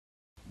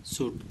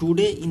So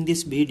today in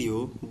this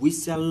video we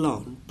shall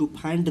learn to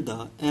find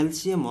the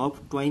LCM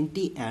of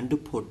 20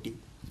 and 40.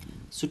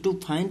 So to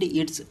find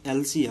its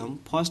LCM,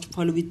 first of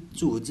all we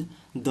choose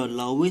the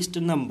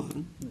lowest number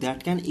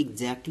that can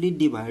exactly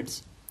divide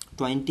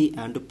 20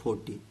 and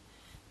 40.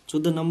 So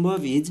the number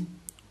is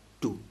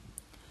 2.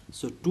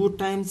 So 2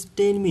 times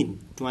 10 mean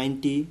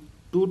 20,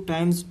 2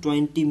 times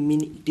 20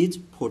 mean it is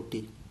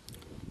 40.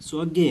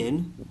 So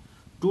again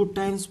 2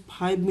 times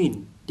 5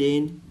 mean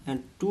 10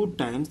 and 2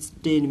 times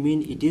 10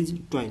 mean it is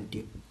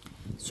 20.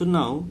 So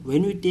now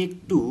when we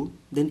take 2,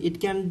 then it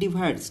can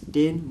divide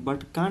 10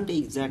 but can't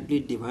exactly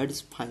divide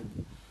 5.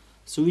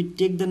 So we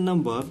take the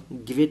number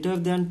greater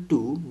than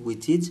 2,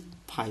 which is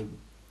 5.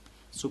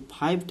 So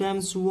 5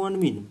 times 1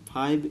 mean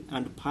 5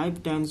 and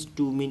 5 times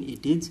 2 mean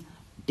it is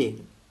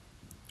 10.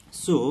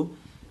 So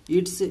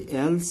its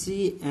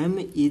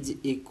LCM is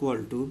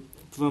equal to,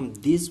 from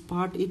this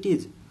part it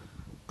is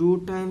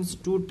 2 times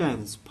 2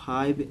 times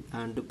 5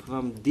 and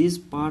from this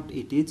part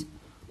it is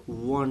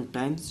 1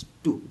 times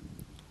 2.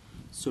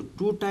 So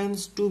 2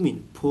 times 2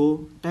 mean 4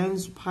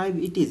 times 5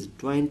 it is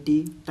 20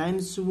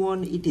 times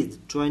 1 it is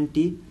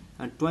 20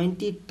 and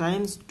 20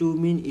 times 2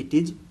 mean it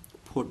is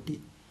 40.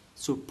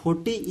 So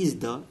 40 is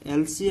the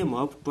LCM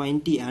of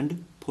 20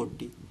 and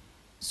 40.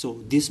 So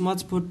this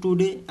much for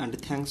today and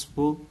thanks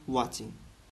for watching.